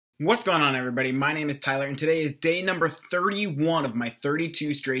What's going on, everybody? My name is Tyler, and today is day number 31 of my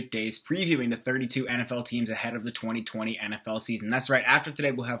 32 straight days previewing the 32 NFL teams ahead of the 2020 NFL season. That's right, after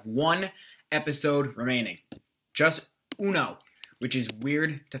today we'll have one episode remaining. Just uno, which is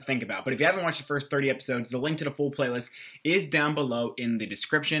weird to think about. But if you haven't watched the first 30 episodes, the link to the full playlist is down below in the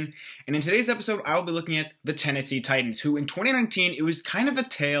description. And in today's episode, I will be looking at the Tennessee Titans, who in 2019, it was kind of a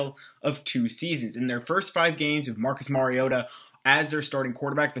tale of two seasons. In their first 5 games with Marcus Mariota as their starting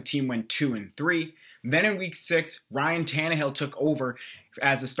quarterback, the team went 2-3. Then in week 6, Ryan Tannehill took over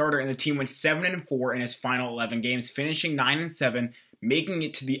as a starter, and the team went 7-4 in his final 11 games, finishing 9-7, making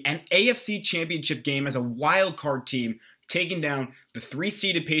it to the AFC Championship Game as a wild card team, taking down the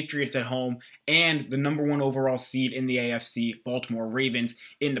 3-seeded Patriots at home and the number 1 overall seed in the AFC, Baltimore Ravens,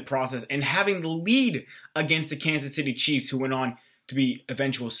 in the process, and having the lead against the Kansas City Chiefs, who went on to be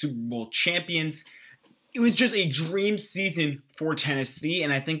eventual Super Bowl champions. It was just a dream season for Tennessee,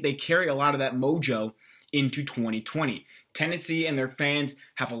 and I think they carry a lot of that mojo into 2020. Tennessee and their fans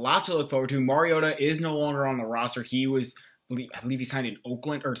have a lot to look forward to. Mariota is no longer on the roster. He was, I believe he signed in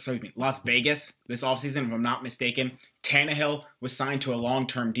Las Vegas this offseason, if I'm not mistaken. Tannehill was signed to a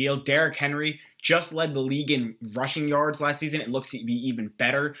long-term deal. Derrick Henry just led the league in rushing yards last season. It looks to be even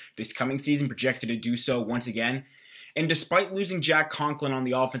better this coming season, projected to do so once again. And despite losing Jack Conklin on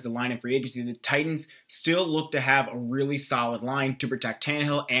the offensive line in free agency, the Titans still look to have a really solid line to protect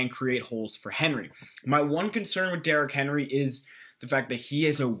Tannehill and create holes for Henry. My one concern with Derrick Henry is the fact that he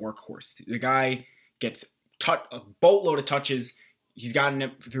is a workhorse. The guy gets a boatload of touches. He's gotten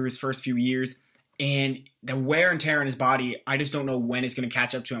it through his first few years. And the wear and tear on his body, I just don't know when it's going to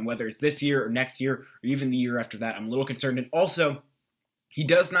catch up to him, whether it's this year or next year or even the year after that. I'm a little concerned. And also, he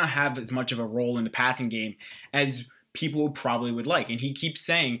does not have as much of a role in the passing game as people probably would like. And he keeps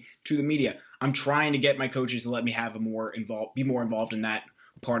saying to the media, I'm trying to get my coaches to let me have be more involved in that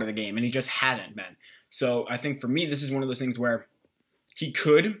part of the game. And he just hasn't been. So I think for me, this is one of those things where he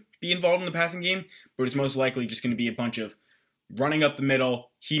could be involved in the passing game, but it's most likely just going to be a bunch of running up the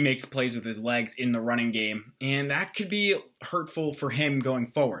middle. He makes plays with his legs in the running game, and that could be hurtful for him going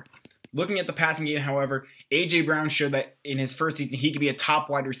forward. Looking at the passing game, however, A.J. Brown showed that in his first season, he could be a top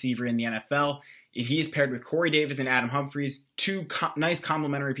wide receiver in the NFL. He is paired with Corey Davis and Adam Humphries, two nice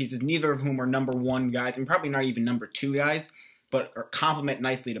complementary pieces, neither of whom are number 1 guys, and probably not even number 2 guys, but complement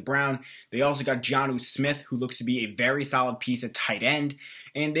nicely to Brown. They also got Jonnu Smith, who looks to be a very solid piece at tight end,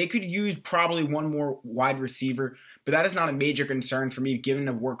 and they could use probably one more wide receiver, but that is not a major concern for me, given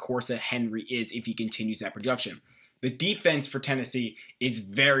the workhorse that Henry is if he continues that production. The defense for Tennessee is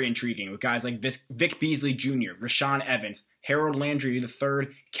very intriguing, with guys like Vic Beasley Jr., Rashaan Evans, Harold Landry III,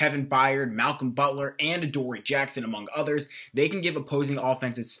 Kevin Byard, Malcolm Butler, and Adoree Jackson, among others. They can give opposing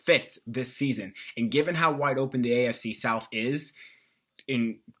offenses fits this season. And given how wide open the AFC South is,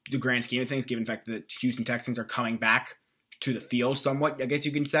 in the grand scheme of things, given the fact that the Houston Texans are coming back to the field somewhat, I guess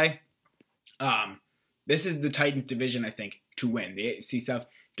you can say, this is the Titans' division, I think, to win. The AFC South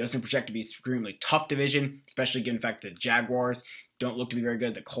doesn't project to be an extremely tough division, especially given the fact that the Jaguars don't look to be very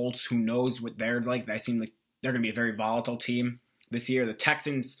good. The Colts, who knows what they're like. They seem like they're going to be a very volatile team this year. The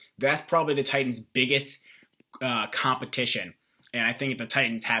Texans, that's probably the Titans' biggest competition, and I think the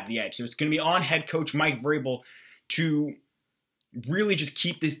Titans have the edge. So it's going to be on head coach Mike Vrabel to really just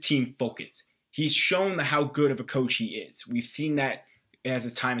keep this team focused. He's shown how good of a coach he is. We've seen that as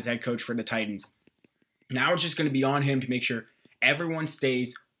his time as head coach for the Titans. Now it's just going to be on him to make sure everyone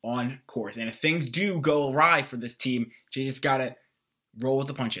stays on course. And if things do go awry for this team, you just got to roll with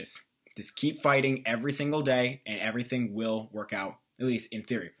the punches. Just keep fighting every single day, and everything will work out, at least in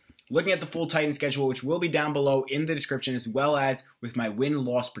theory. Looking at the full Titan schedule, which will be down below in the description, as well as with my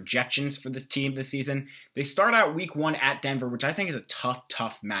win-loss projections for this team this season. They start out week 1 at Denver, which I think is a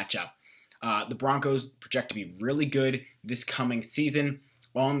tough matchup. The Broncos project to be really good this coming season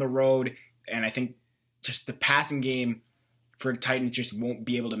on the road, and I think just the passing game for the Titans just won't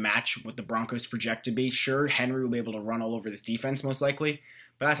be able to match what the Broncos project to be. Sure, Henry will be able to run all over this defense most likely,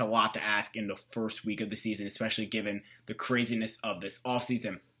 but that's a lot to ask in the first week of the season, especially given the craziness of this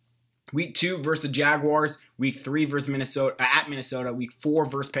offseason. Week 2 versus the Jaguars, Week 3 versus Minnesota, Week 4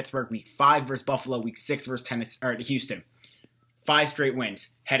 versus Pittsburgh, Week 5 versus Buffalo, Week 6 versus Houston. 5 straight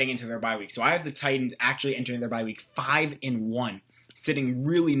wins heading into their bye week. So I have the Titans actually entering their bye week 5-1, sitting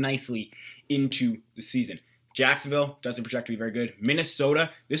really nicely into the season. Jacksonville doesn't project to be very good. Minnesota,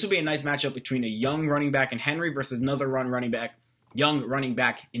 this will be a nice matchup between a young running back in Henry versus another young running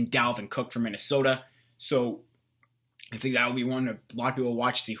back in Dalvin Cook from Minnesota. So I think that will be one a lot of people will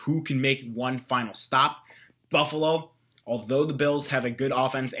watch to see who can make one final stop. Buffalo, although the Bills have a good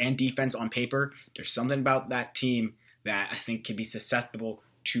offense and defense on paper, there's something about that team that I think can be susceptible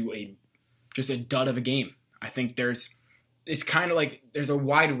to just a dud of a game. I think it's kind of like there's a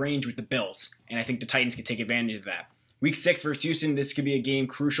wide range with the Bills, and I think the Titans can take advantage of that. Week 6 versus Houston, this could be a game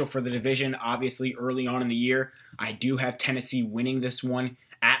crucial for the division, obviously early on in the year. I do have Tennessee winning this one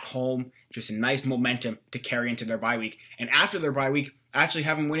at home, just a nice momentum to carry into their bye week. And after their bye week, I actually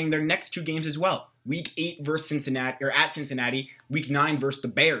have them winning their next 2 games as well. Week 8 versus Cincinnati, or at Cincinnati, Week 9 versus the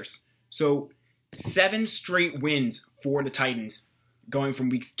Bears. So 7 straight wins for the Titans going from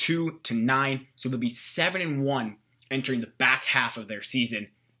weeks 2 to 9. So they'll be 7-1 entering the back half of their season.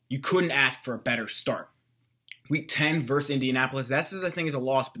 You couldn't ask for a better start. Week 10 versus Indianapolis, that's I think is a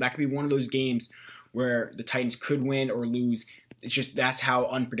loss, but that could be one of those games where the Titans could win or lose. It's just that's how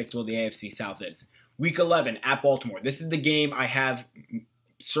unpredictable the AFC South is. Week 11 at Baltimore. This is the game I have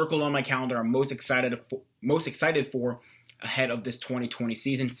circled on my calendar. I'm most excited for ahead of this 2020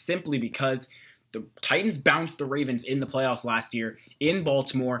 season, simply because the Titans bounced the Ravens in the playoffs last year in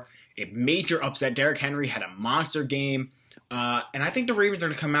Baltimore. A major upset. Derrick Henry had a monster game. And I think the Ravens are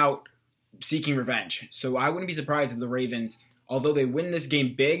going to come out seeking revenge. So I wouldn't be surprised if the Ravens, although they win this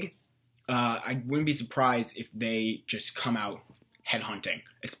game big, I wouldn't be surprised if they just come out headhunting,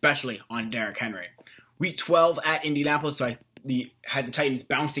 especially on Derrick Henry. Week 12 at Indianapolis, so I had the Titans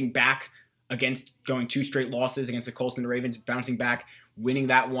bouncing back against going 2 straight losses against the Colts and the Ravens, bouncing back, winning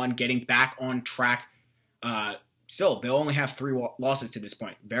that one, getting back on track. Still, they'll only have 3 losses to this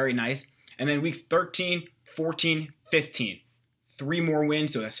point. Very nice. And then weeks 13, 14, 15. 3 more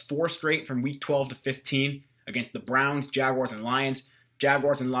wins, so that's 4 straight from week 12 to 15 against the Browns, Jaguars, and Lions.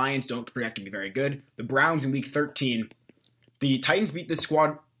 Jaguars and Lions don't project to be very good. The Browns in week 13. The Titans beat this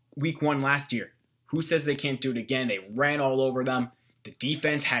squad week 1 last year. Who says they can't do it again? They ran all over them. The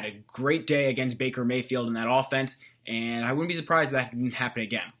defense had a great day against Baker Mayfield in that offense, and I wouldn't be surprised if that didn't happen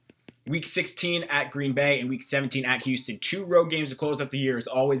again. Week 16 at Green Bay and Week 17 at Houston. 2 road games to close out the year is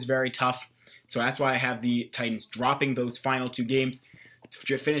always very tough. So that's why I have the Titans dropping those final 2 games,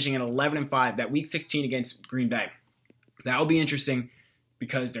 finishing at 11-5. That Week 16 against Green Bay. That'll be interesting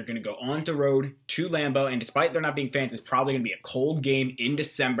because they're going to go on the road to Lambeau, and despite there not being fans, it's probably going to be a cold game in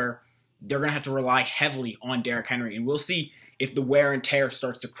December. They're going to have to rely heavily on Derrick Henry, and we'll see if the wear and tear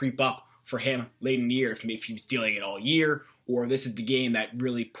starts to creep up for him late in the year, if he was dealing it all year, or this is the game that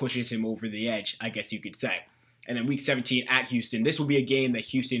really pushes him over the edge, I guess you could say. And then Week 17 at Houston. This will be a game that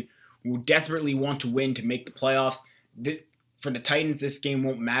Houston will desperately want to win to make the playoffs. For the Titans, this game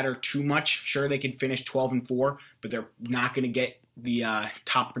won't matter too much. Sure, they can finish 12-4, but they're not going to get the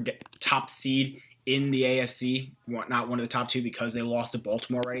top seed in the AFC, not one of the top 2 because they lost to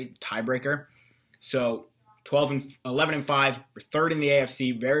Baltimore already, tiebreaker. So 11-5, we're 3rd in the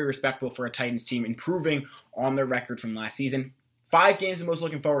AFC, very respectable for a Titans team, improving on their record from last season. 5 games I'm most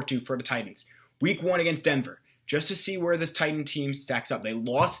looking forward to for the Titans. Week 1 against Denver, just to see where this Titan team stacks up. They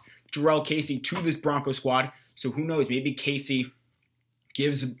lost Jarrell Casey to this Broncos squad, so who knows, maybe Casey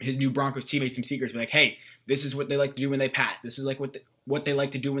gives his new Broncos teammates some secrets, be like, hey, this is what they like to do when they pass, this is like what they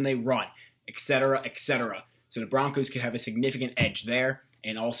like to do when they run, etc., etc. So the Broncos could have a significant edge there,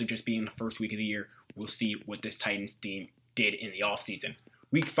 and also just being the first week of the year, we'll see what this Titans team did in the offseason.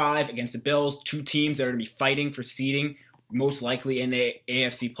 Week 5 against the Bills, 2 teams that are going to be fighting for seeding, most likely in the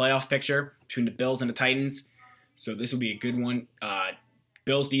AFC playoff picture between the Bills and the Titans. So this will be a good one.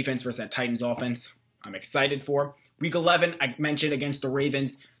 Bills defense versus that Titans offense, I'm excited for. Week 11, I mentioned against the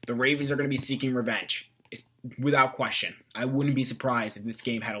Ravens. The Ravens are going to be seeking revenge, without question. I wouldn't be surprised if this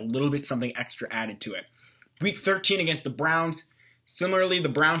game had a little bit something extra added to it. Week 13 against the Browns. Similarly, the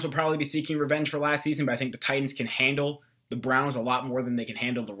Browns will probably be seeking revenge for last season, but I think the Titans can handle the Browns a lot more than they can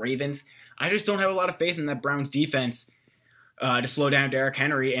handle the Ravens. I just don't have a lot of faith in that Browns defense to slow down Derrick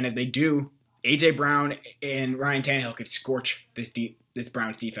Henry, and if they do, A.J. Brown and Ryan Tannehill could scorch this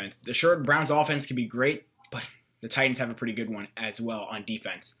Browns defense. The Browns offense can be great, but the Titans have a pretty good one as well on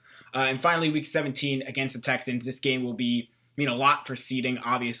defense. And finally, Week 17 against the Texans. This game will mean a lot for seeding,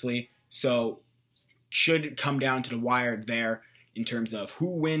 obviously, so should come down to the wire there in terms of who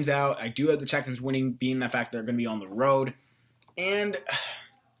wins out. I do have the Texans winning, being the fact they're going to be on the road. And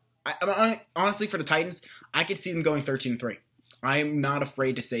honestly, for the Titans, I could see them going 13-3. I am not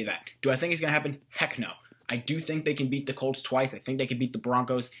afraid to say that. Do I think it's going to happen? Heck no. I do think they can beat the Colts twice. I think they can beat the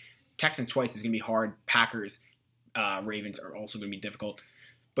Broncos. Texans twice is going to be hard. Packers, Ravens are also going to be difficult.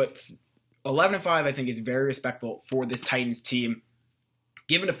 But 11-5, I think, is very respectable for this Titans team,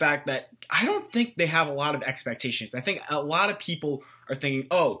 given the fact that I don't think they have a lot of expectations. I think a lot of people are thinking,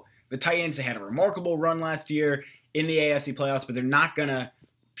 oh, the Titans, they had a remarkable run last year in the AFC playoffs, but they're not going to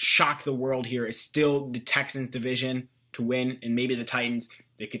shock the world here. It's still the Texans division to win, and maybe the Titans,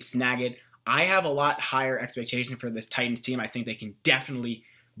 they could snag it. I have a lot higher expectation for this Titans team. I think they can definitely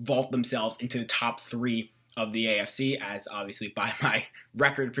vault themselves into the top 3 of the AFC, as obviously by my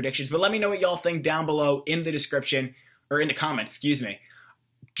record predictions. But let me know what y'all think down below in the description, or in the comments, excuse me.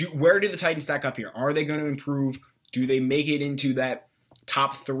 Where do the Titans stack up here? Are they going to improve? Do they make it into that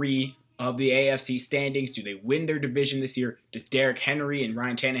top 3 of the AFC standings? Do they win their division this year? Does Derrick Henry and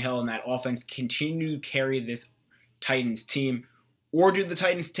Ryan Tannehill and that offense continue to carry this Titans team? Or do the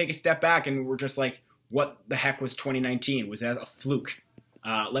Titans take a step back and we're just like, what the heck was 2019? Was that a fluke?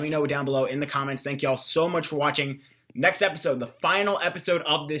 Let me know down below in the comments. Thank y'all so much for watching. Next episode, the final episode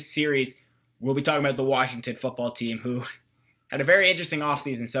of this series, we'll be talking about the Washington football team, who had a very interesting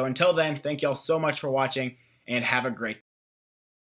offseason. So until then, thank y'all so much for watching and have a great day.